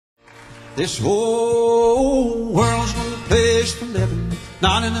This whole world's no place for living.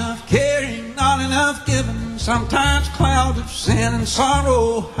 Not enough caring, not enough giving. Sometimes clouds of sin and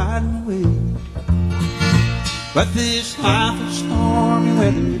sorrow hiding away. But this life of stormy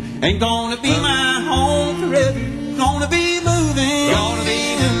weather ain't gonna be my home forever. Gonna be moving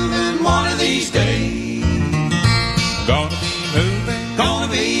one of these days. Gonna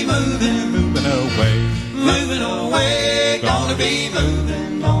be moving away. Moving away, gonna be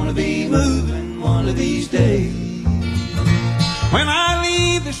moving one of these days. When I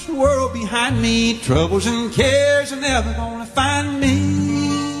leave this world behind me, troubles and cares are never gonna find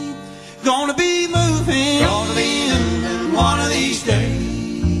me. Gonna be moving one of these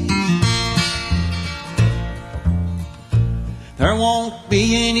days. There won't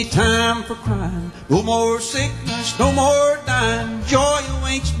be any time for crying, no more sickness, no more dying. Joy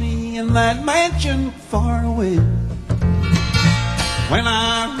awaits me in that mansion far away. When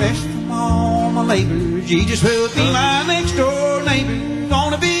I rest from all my labor, Jesus will be my next door neighbor.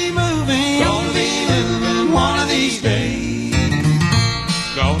 Gonna be moving one of these days.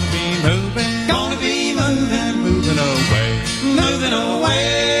 Gonna be moving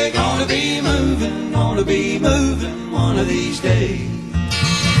away. Gonna be moving one of these days.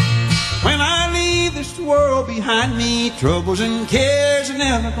 When I leave this world behind me, troubles and cares are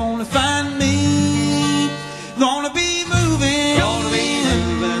never gonna find me. Gonna be moving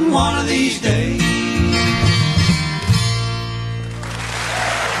one of these days.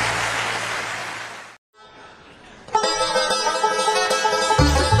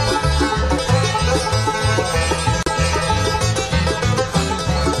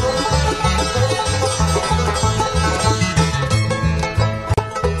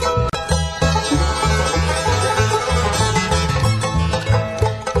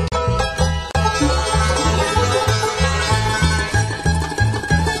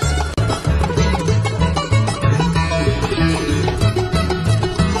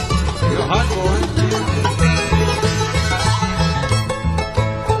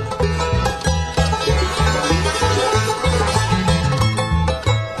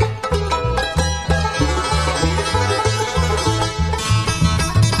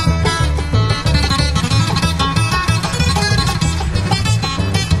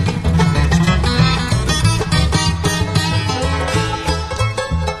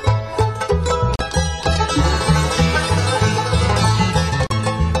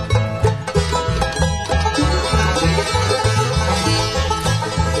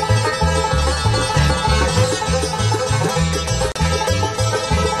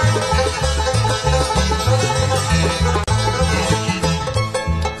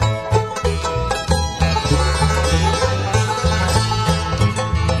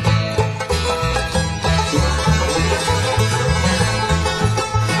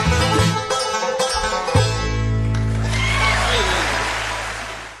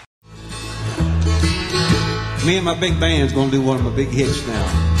 Me and my big band's gonna do one of my big hits now.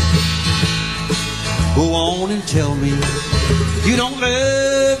 Go on and tell me you don't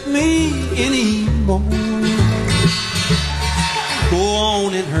love me anymore. Go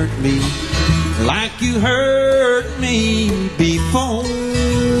on and hurt me like you hurt me before.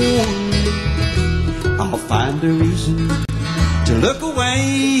 I'll find a reason to look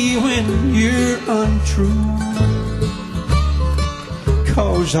away when you're untrue.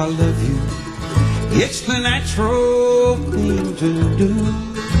 'Cause I love you, it's the natural thing to do.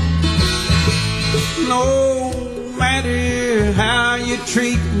 No matter how you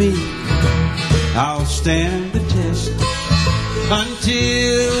treat me, I'll stand the test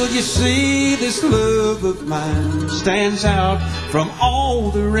until you see this love of mine stands out from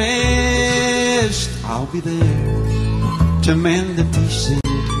all the rest. I'll be there to mend the pieces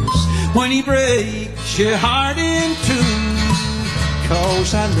when he breaks your heart in two.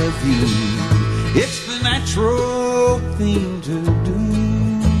 'Cause I love you, it's the natural thing to do.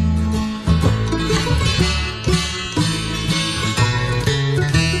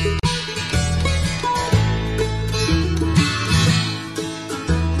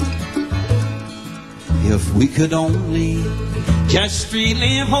 If we could only just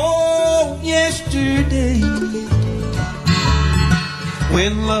relive whole yesterday,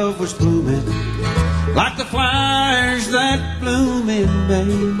 when love was blooming like the flowers that bloom in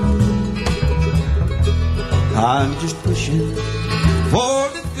May. I'm just wishing for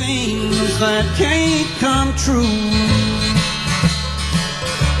the things that can't come true.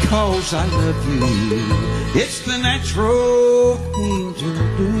 'Cause I love you, it's the natural thing to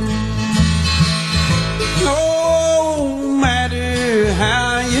do. No matter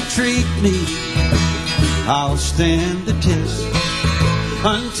how you treat me, I'll stand the test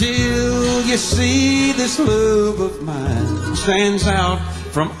until you see this love of mine stands out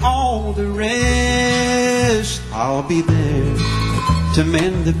from all the rest. I'll be there to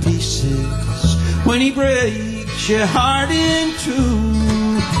mend the pieces when he breaks your heart in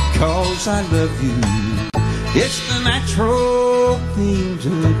two. 'Cause I love you, it's the natural thing to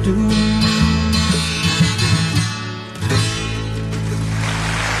do.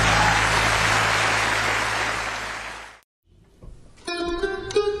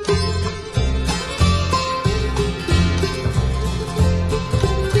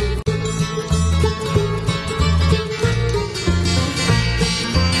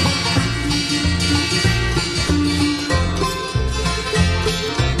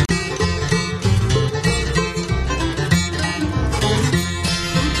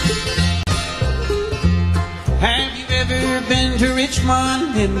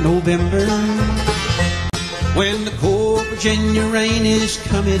 Richmond in November, when the cold Virginia rain is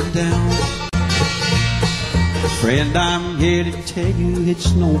coming down. Friend, I'm here to tell you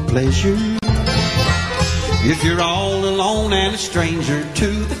it's no pleasure if you're all alone and a stranger to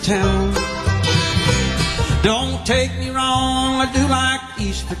the town. Don't take me wrong, I do like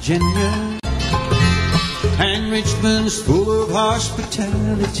East Virginia, and Richmond's full of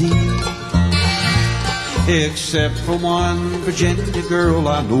hospitality. Except for one Virginia girl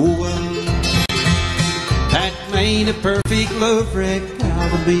I know of that made a perfect love wreck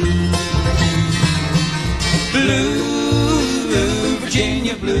out of me. Blue, blue,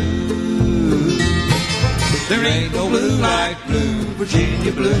 Virginia blue. There ain't no blue like blue,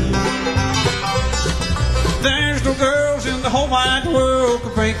 Virginia blue. There's no girls in the whole wide world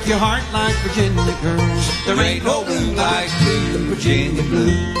can break your heart like Virginia girls. There ain't no blue like blue, Virginia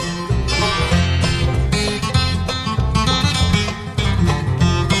blue.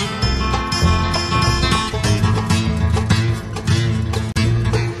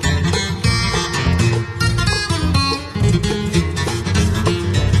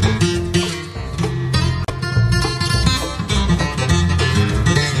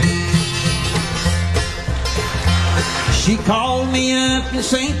 She called me up in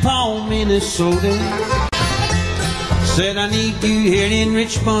St. Paul, Minnesota, said I need you here in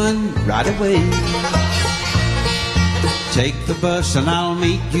Richmond right away. Take the bus and I'll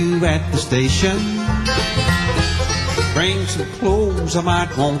meet you at the station. Bring some clothes, I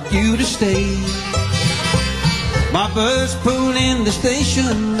might want you to stay. My bus pulled in the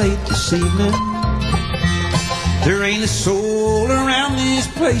station late this evening. There ain't a soul around this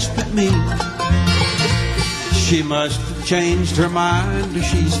place but me. She must have changed her mind or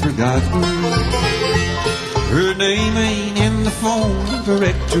she's forgotten. Her name ain't in the phone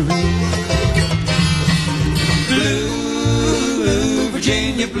directory. Blue, blue,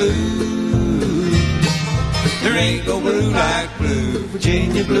 Virginia blue. There ain't no blue like blue,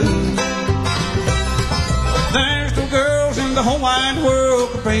 Virginia blue. There's no girls in the whole wide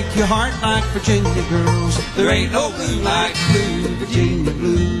world can break your heart like Virginia girls. There ain't no blue like blue, Virginia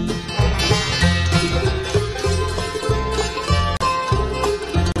blue.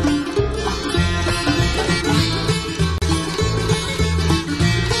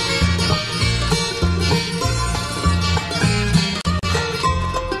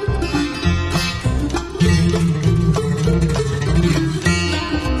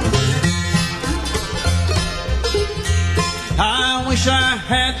 I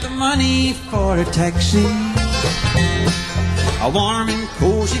had the money for a taxi, a warm and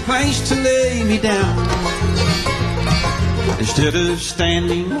cozy place to lay me down, instead of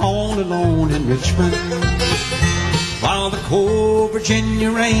standing all alone in Richmond while the cold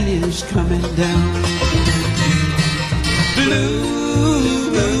Virginia rain is coming down. Blue,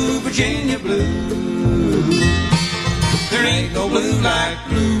 blue, Virginia blue. There ain't no blue like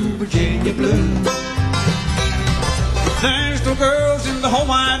blue, Virginia blue. There's no girls in the whole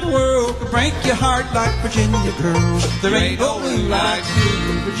wide world can break your heart like Virginia girls. There ain't no blue like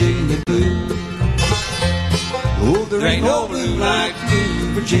blue, Virginia blue. Oh, there ain't no blue like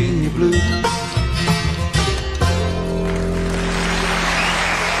blue, Virginia blue.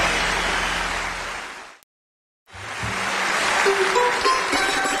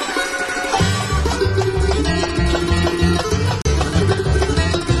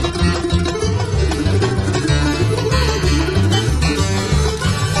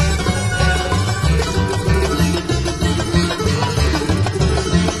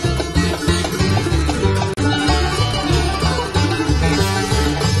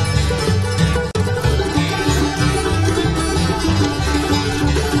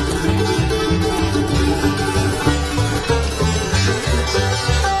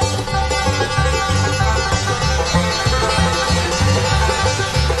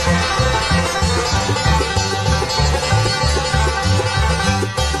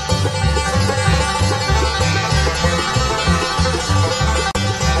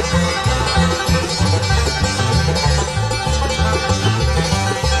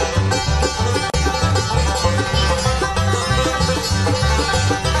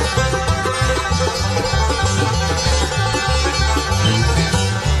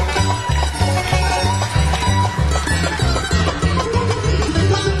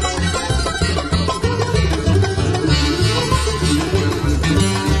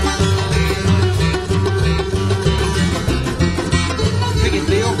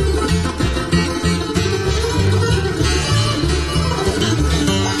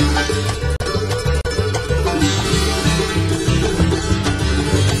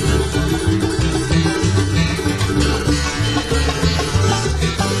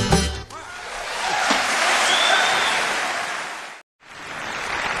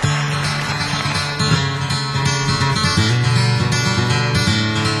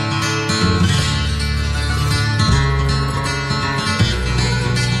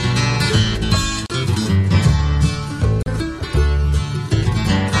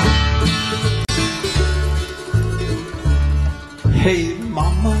 Hey,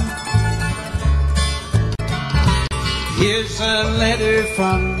 Mama, here's a letter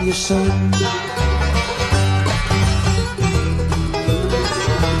from your son.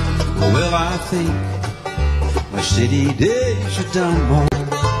 Well, I think my city days are done, Mom,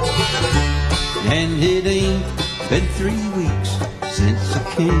 and it ain't been 3 weeks since I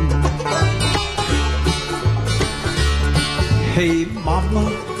came. Hey, Mama,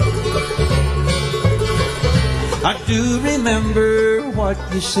 I do remember what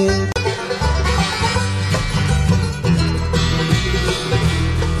you said.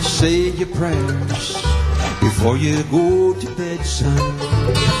 Say your prayers before you go to bed, son.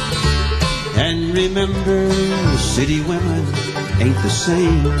 And remember, city women ain't the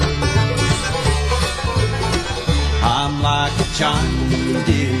same. I'm like a John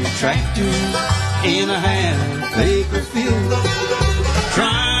Deere tractor in a half-acre field,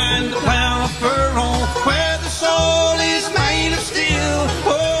 trying to plow a furrow where the soil is made of steel.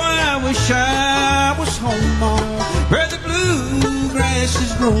 Oh, I wish I was home on where the bluegrass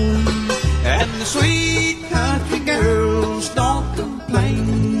is growing and the sweet country girls don't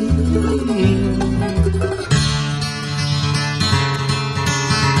complain.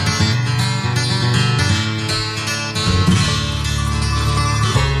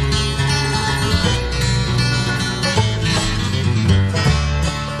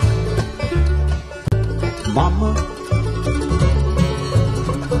 Mama,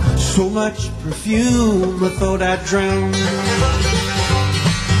 so much perfume I thought I'd drown,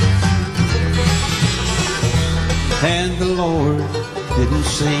 and the Lord didn't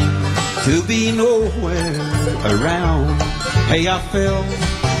seem to be nowhere around. Hey, I fell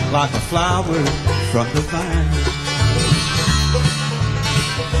like a flower from the vine.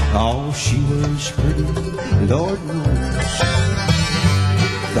 Oh, she was pretty, Lord knows.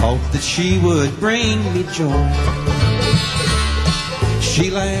 Thought that she would bring me joy.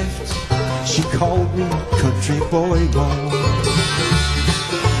 She laughed, she called me country boy, boy.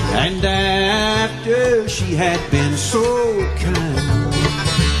 And after she had been so kind,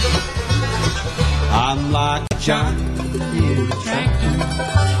 I'm like a John Deere tractor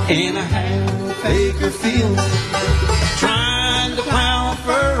in a half-acre field, trying to plow a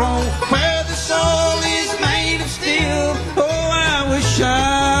furrow where the soil is made of steel. Oh, I wish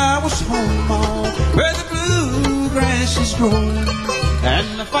I was home on where the bluegrass is growing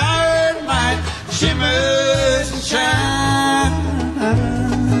and the firelight shimmers and shines.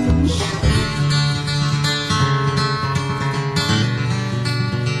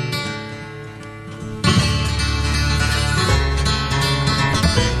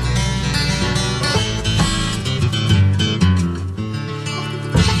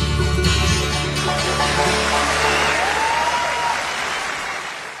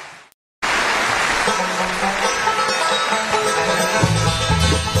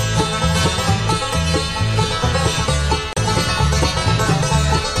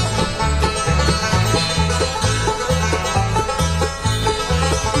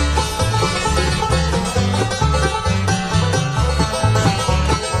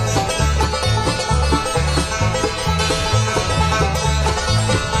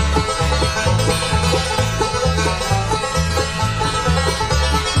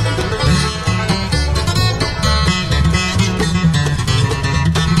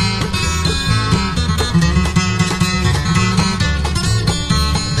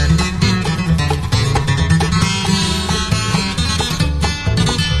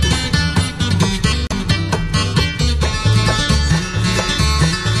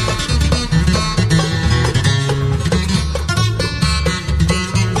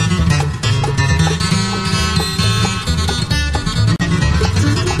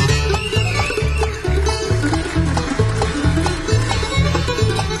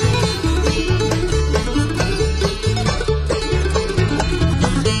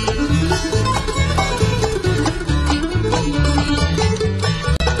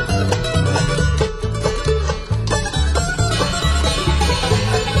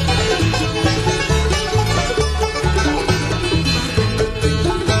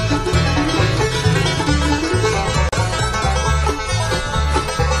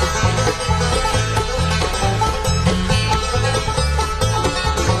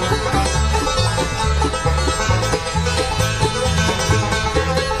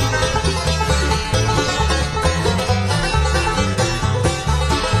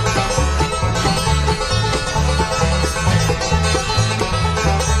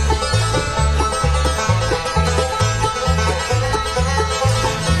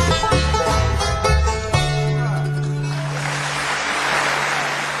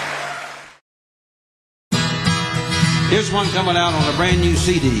 Here's one coming out on a brand new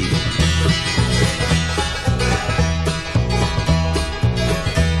CD.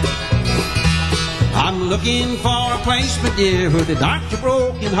 I'm looking for a place, my dear, where the doctor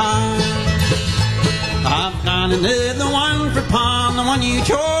broken heart. I've got another one for Pom, the one you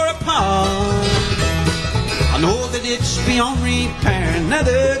tore apart. I know that it's beyond repair,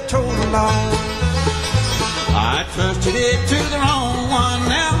 another total loss. I trusted it to the wrong one,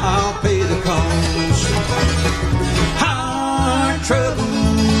 now I'll pay the cost. Heart trouble,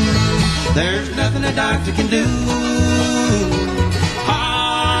 there's nothing a doctor can do.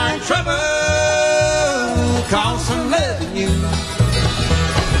 Heart trouble, 'cause I'm loving you.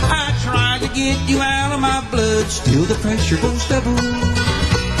 I tried to get you out of my blood, still the pressure goes double.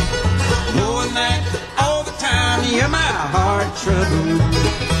 Knowing that all the time you're my heart trouble.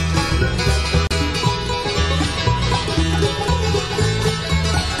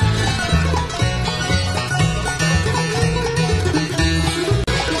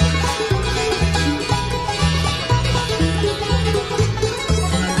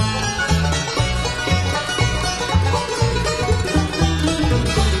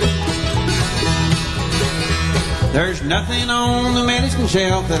 There's nothing on the medicine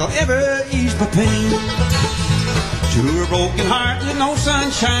shelf that'll ever ease my pain. To a broken heart, there's no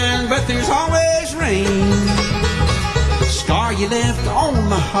sunshine, but there's always rain. The scar you left on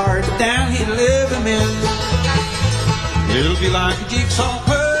my heart, down here to live a minute. It'll be like a jigsaw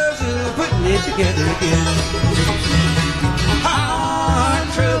puzzle, putting it together again. Heart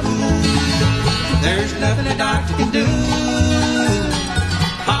trouble, there's nothing a doctor can do.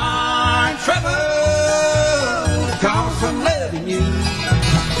 Heart trouble, 'cause I'm loving you.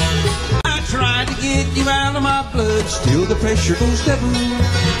 I tried to get you out of my blood, still the pressure goes double.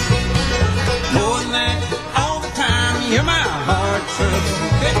 Knowing that all the time you're my heart trouble.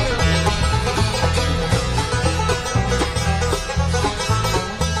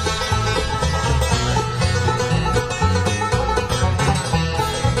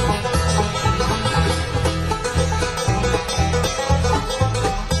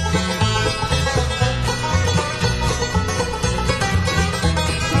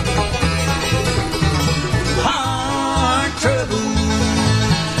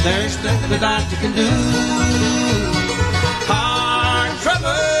 There's nothing the doctor can do. Heart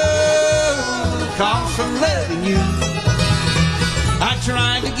trouble, 'cause I'm loving you. I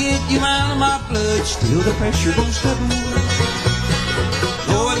tried to get you out of my blood, still the pressure goes double.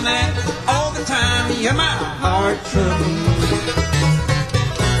 Knowing that all the time you're my heart trouble.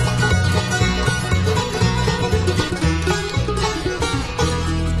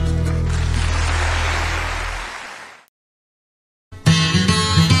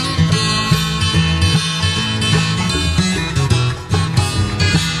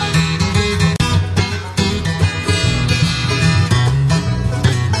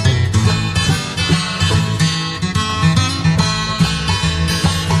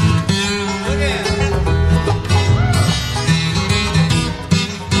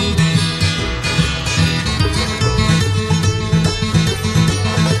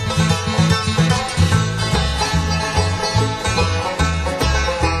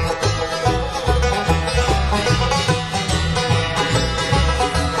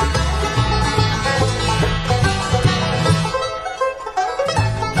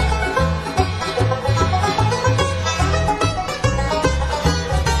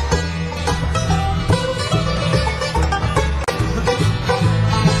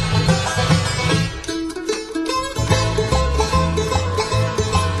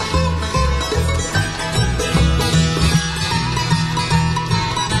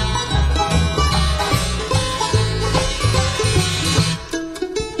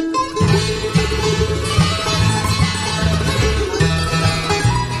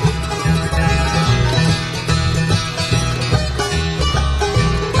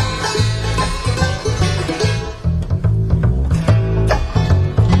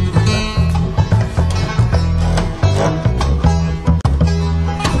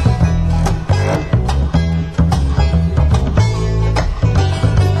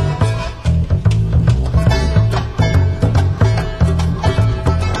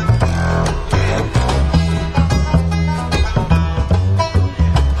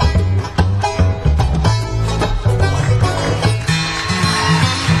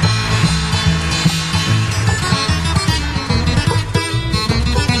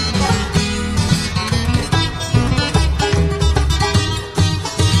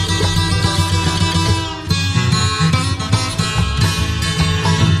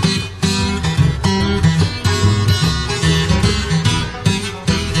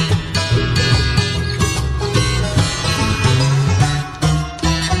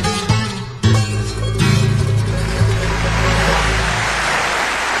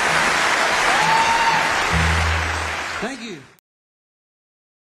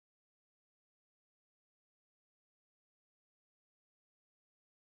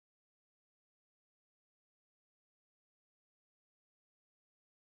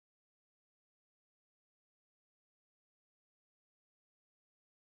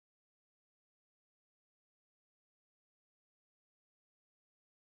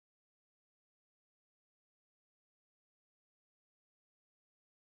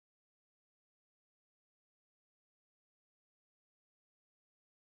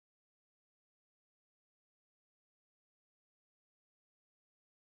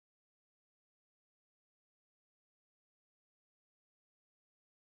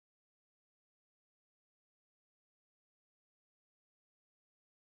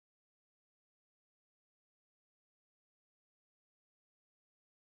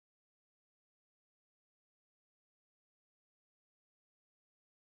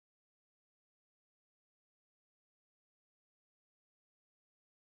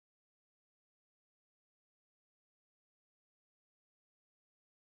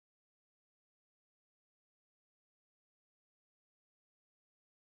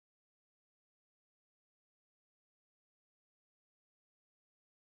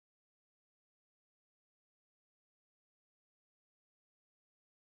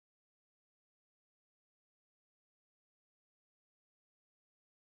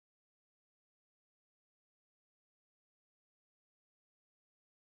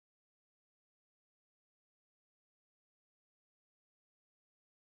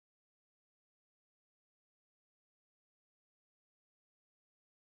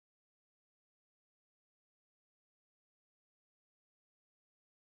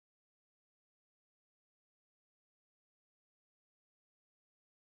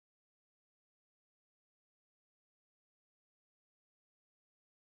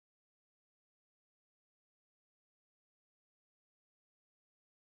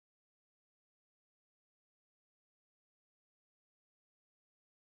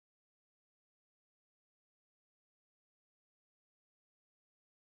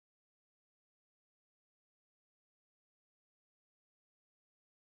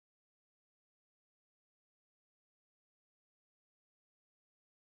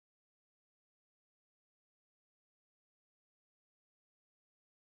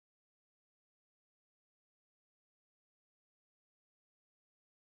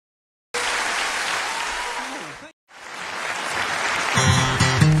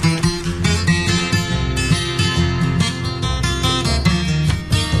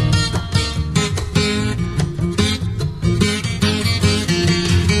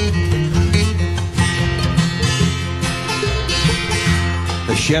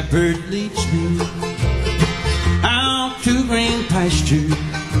 shepherd leads me out to green pasture,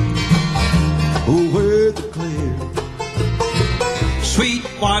 where the clear sweet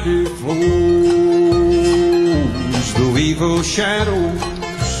water flows. Though evil shadows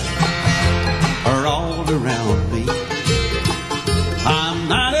are all around me, I'm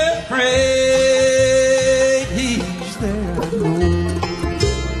not afraid. He's there, I know.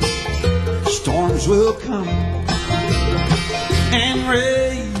 Storms will come and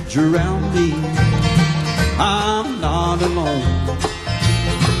rage around me, I'm not alone.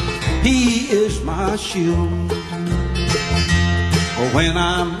 He is my shield. When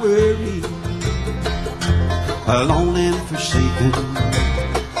I'm weary, alone and forsaken,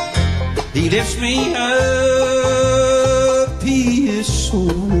 He lifts me up. He is so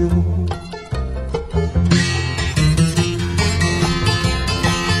real.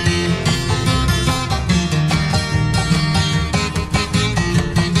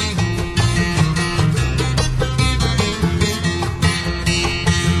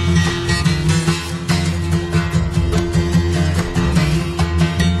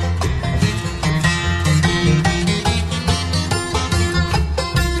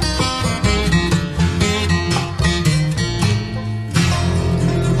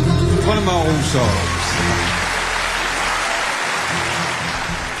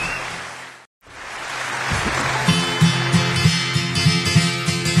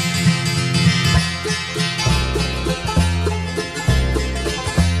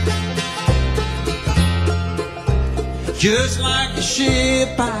 Just like a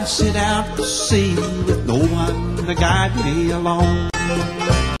ship, I set out to sea with no one to guide me along,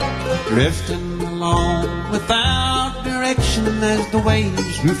 drifting along without direction as the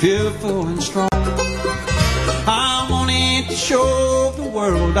waves grew fearful and strong. I wanted to show the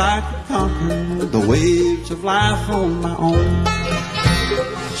world I could conquer the waves of life on my own.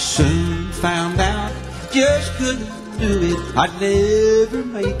 Soon found out just couldn't do it, I'd never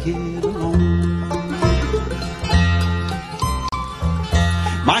make it alone.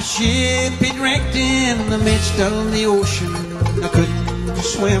 My ship had wrecked in the midst of the ocean, I couldn't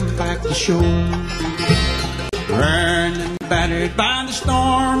swim back to shore. Burned and battered by the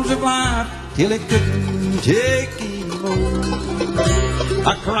storms of life till it couldn't take anymore.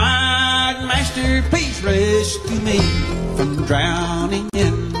 I cried, Master, please rescue me from drowning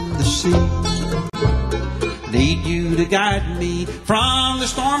in the sea. Need you to guide me from the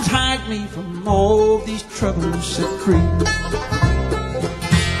storms, hide me from all these troubles that creep.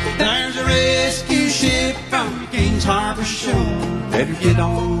 There's a rescue ship from King's Harbor shore, better get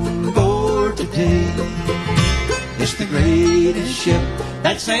on board today. It's the greatest ship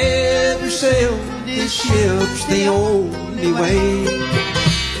that's ever sailed. This ship's the only way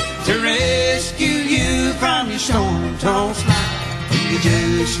to rescue you from your storm-tossed life. You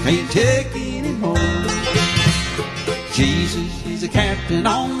just can't take anymore. Jesus is the captain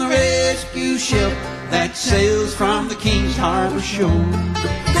on the rescue ship that sails from the King's Harbor shore.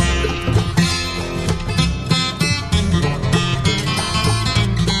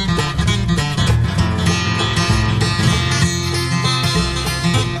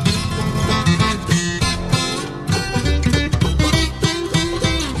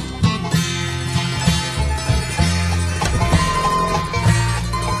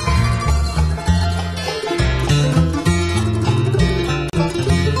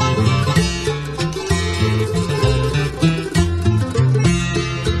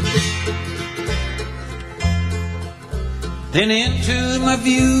 Then into my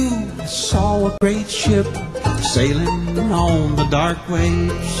view I saw a great ship sailing on the dark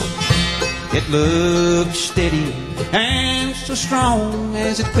waves. It looked steady and so strong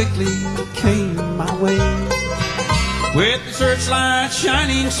as it quickly came my way. With the searchlight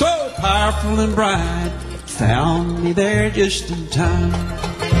shining so powerful and bright, it found me there just in time.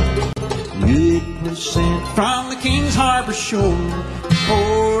 Knew it was sent from the King's Harbor shore, a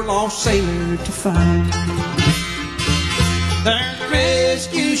poor lost sailor to find. There's a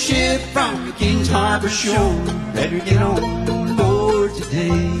rescue ship from the King's Harbor shore, better get on board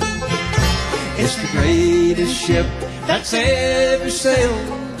today. It's the greatest ship that's ever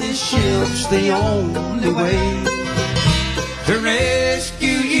sailed. This ship's the only way to rescue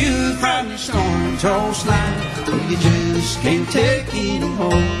you from your storm-tossed life. You just can't take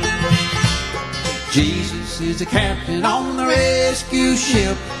anymore. Jesus is the captain on the rescue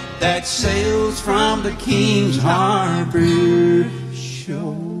ship that sails from the King's Harbor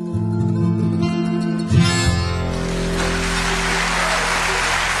shore.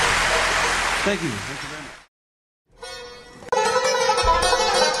 Thank you. Thank you very much.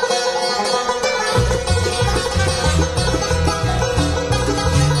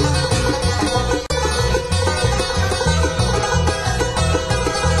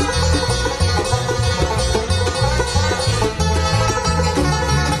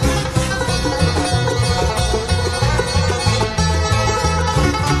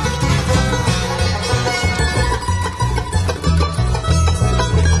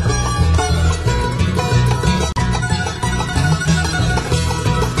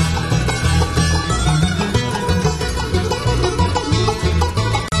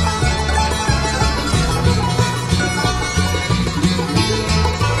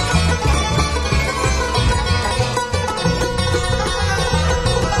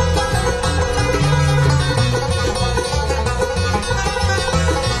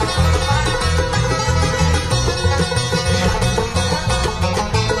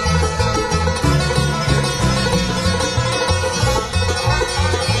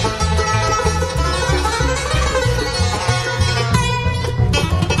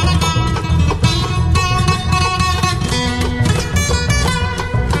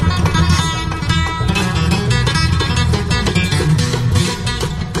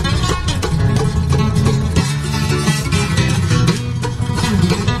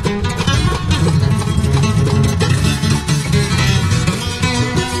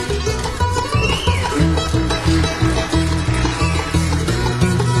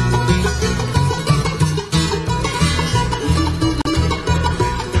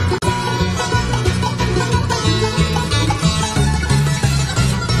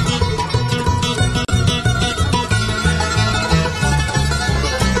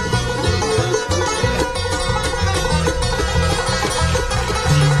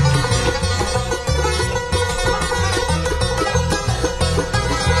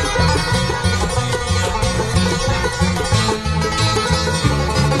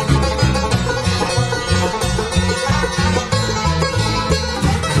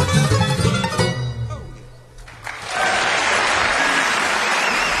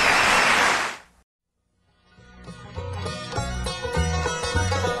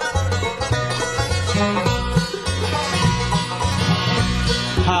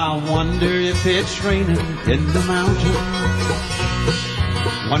 I wonder if it's raining in the mountains.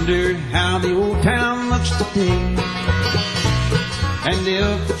 Wonder how the old town looks today. And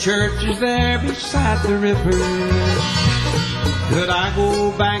if the church is there beside the river, could I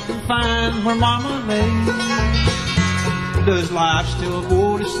go back and find where Mama lay? Does life still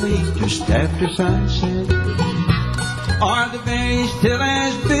go to sleep just after sunset? Are the berries still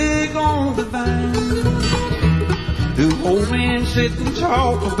as big on the vine? Do old men sit and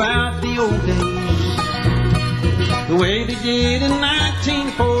talk about the old days, the way they did in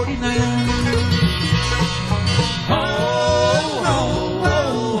 1949? Oh,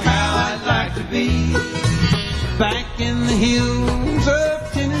 how I'd like to be back in the hills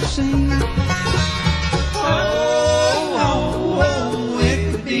of Tennessee. Oh,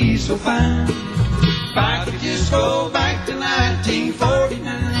 it would be so fine if I could just go back to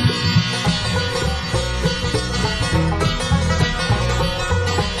 1949.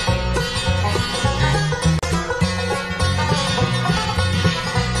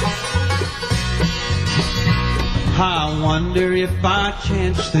 I wonder if by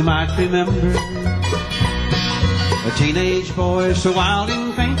chance they might remember a teenage boy so wild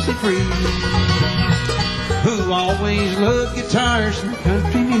and fancy free, who always loved guitars and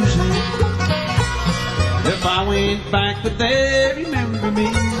country music. If I went back, would they remember me?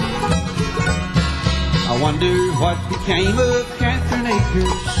 I wonder what became of Catherine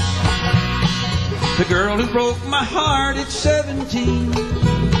Akers, the girl who broke my heart at 17.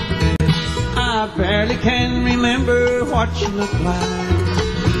 I barely can remember what she looked like.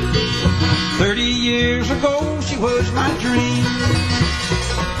 30 years ago she was my dream.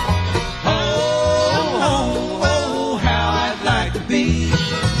 Oh, how I'd like to be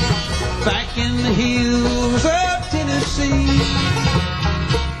back in the hills of Tennessee.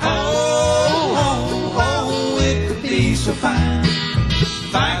 Oh, it could be so fine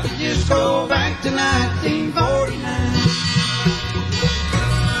if I could just go back to 1949.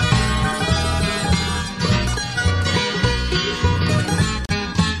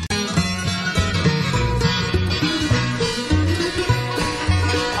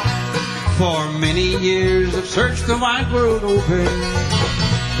 For many years I've searched the wide world over,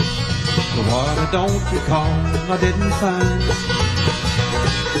 but what I don't recall I didn't find.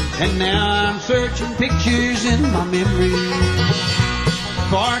 And now I'm searching pictures in my memory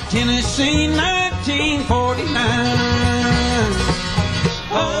for Tennessee 1949.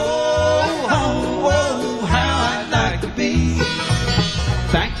 Oh, how I'd like to be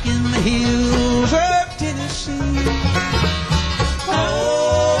back in the hills of Tennessee.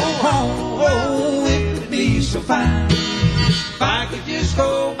 Oh, it would be so fine if I could just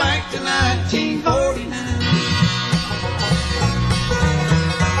go back to 1949.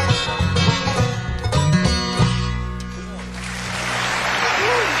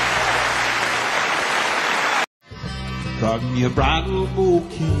 From your bridal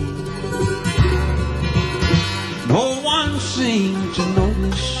bouquet, no one seemed to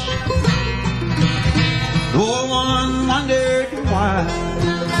notice. No one wondered why.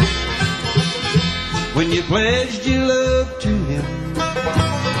 When you pledged your love to him,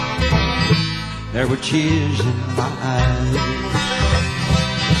 there were tears in my eyes.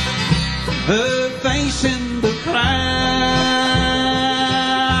 Her face in the crowd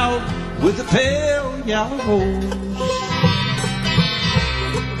with a pale yellow rose,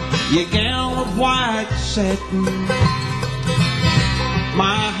 your gown of white satin,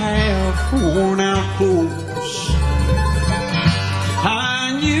 my half worn out clothes.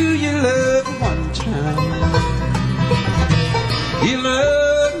 I knew you loved one time, your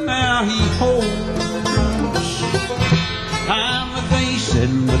love now he holds. I'm the face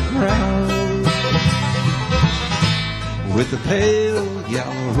in the crowd with a pale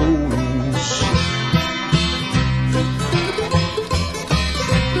yellow rose.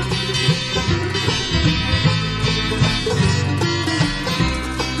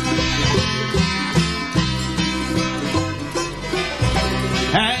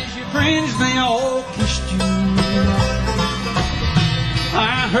 As your friends they all kissed you,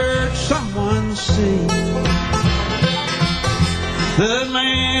 I heard someone sing, the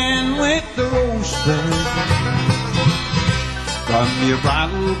man with the rosebud from your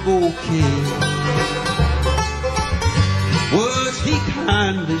bridal bouquet. Was he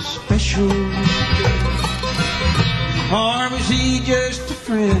kindly special, or was he just a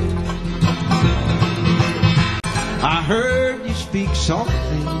friend? I heard you speak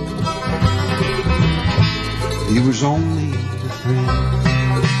softly, he was only a friend.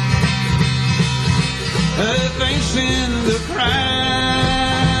 A face in the crowd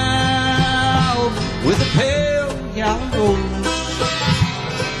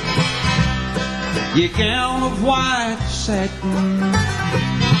your gown of white satin,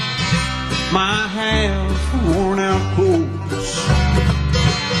 my half-worn-out clothes.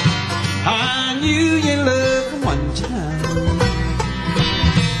 I knew you loved one time,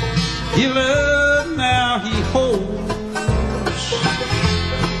 your love now he holds.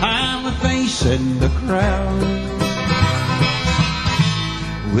 I'm the face in the crowd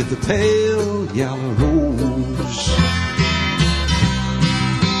with the pale yellow rose.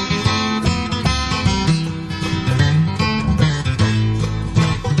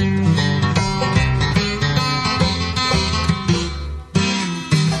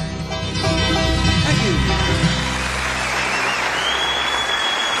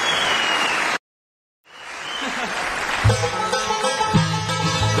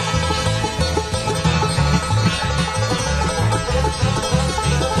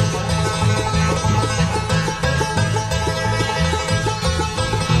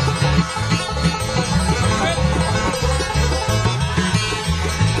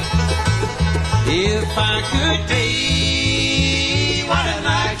 If I could be what I'd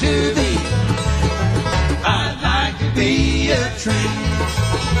like to be, I'd like to be a train.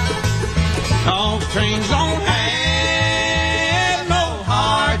 All trains don't have no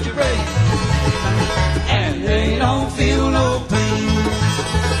heart to break, and they don't feel no pain.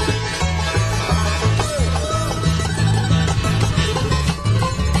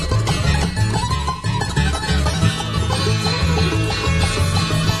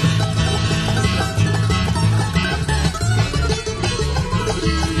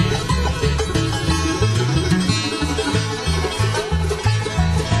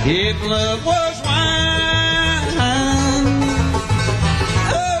 If love was wine,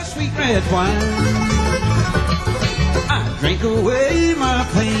 a sweet red wine, I'd drink away my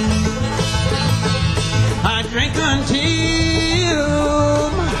pain. I'd drink until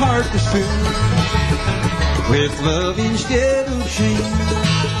my heart was filled with love instead of shame.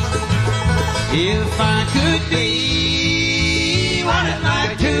 If I could be what I'd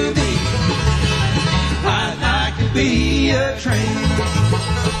like to be, I'd like to be a train.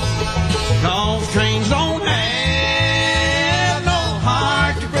 'Cause trains don't have no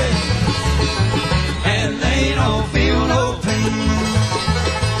heart to break, and they don't feel no pain.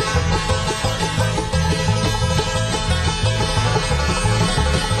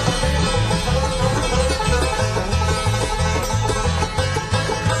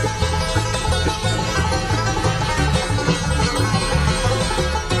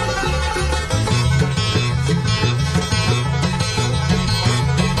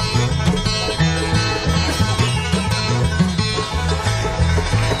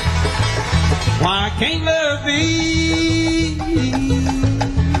 Why can't love be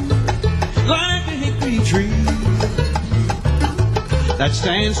like a hickory tree that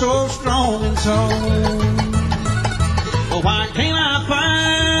stands so strong and tall? Oh, why can't I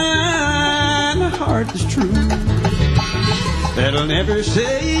find a heart that's true that'll never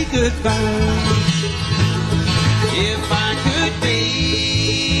say goodbye? If I could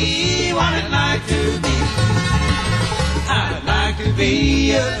be what I'd like to be, I'd like to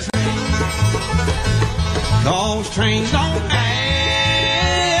be a train. 'Cause trains don't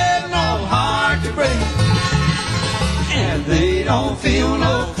have no heart to break, and they don't feel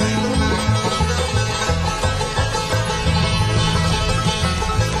no pain.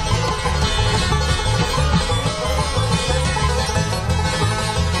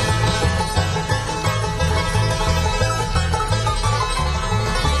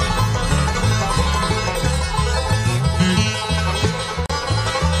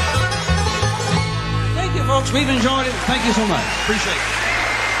 Folks, we've enjoyed it. Thank you so much. Appreciate it.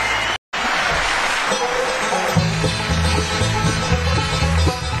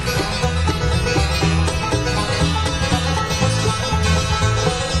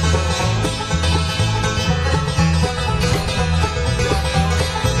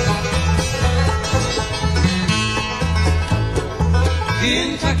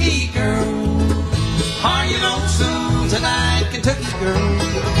 Kentucky girl, are you lonesome tonight, Kentucky girl?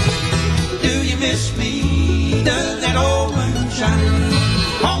 Do you miss me? Does that old moon shine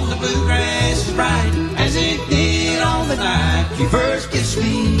on the bluegrass as bright as it did on the night you first kissed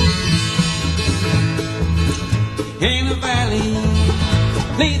me? In a valley,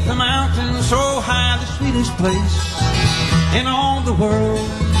 neath the mountain so high, the sweetest place in all the world,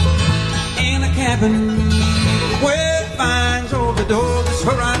 in a cabin where vines over the door, that's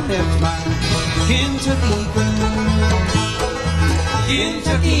where I left my Kentucky girl.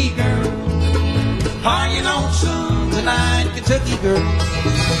 Kentucky girl, are you lonesome tonight, Kentucky girl?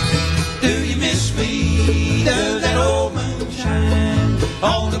 Do you miss me? Does that old moon shine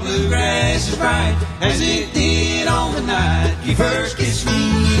on the bluegrass is bright as it did on the night you first kissed me.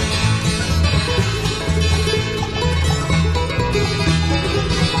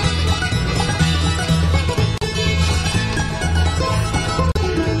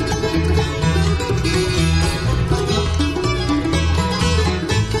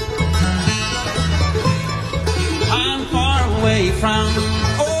 I'm far away from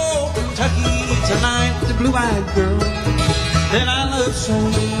old Kentucky tonight, the blue-eyed girl that I love so.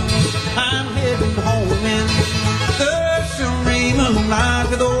 I'm heading home in the serene moonlight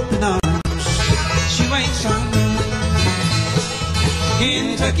with open arms. She waits on me.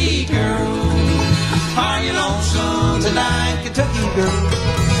 Kentucky girl, are you lonesome tonight, Kentucky girl?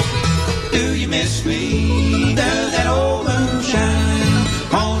 Do you miss me? Does that old moon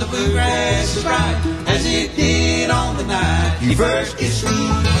shine on the bluegrass as bright as it did on the night you first kissed me?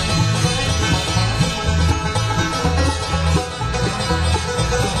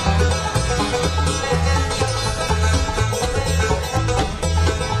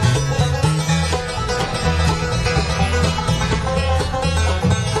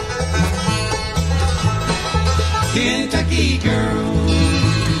 Kentucky girl,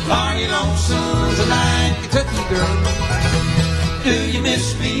 are you lonesome tonight, Kentucky girl? Do you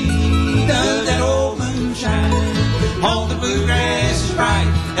miss me? Does that old moon shine on the bluegrass as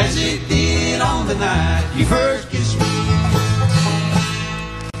bright as it did on the night you first kissed me?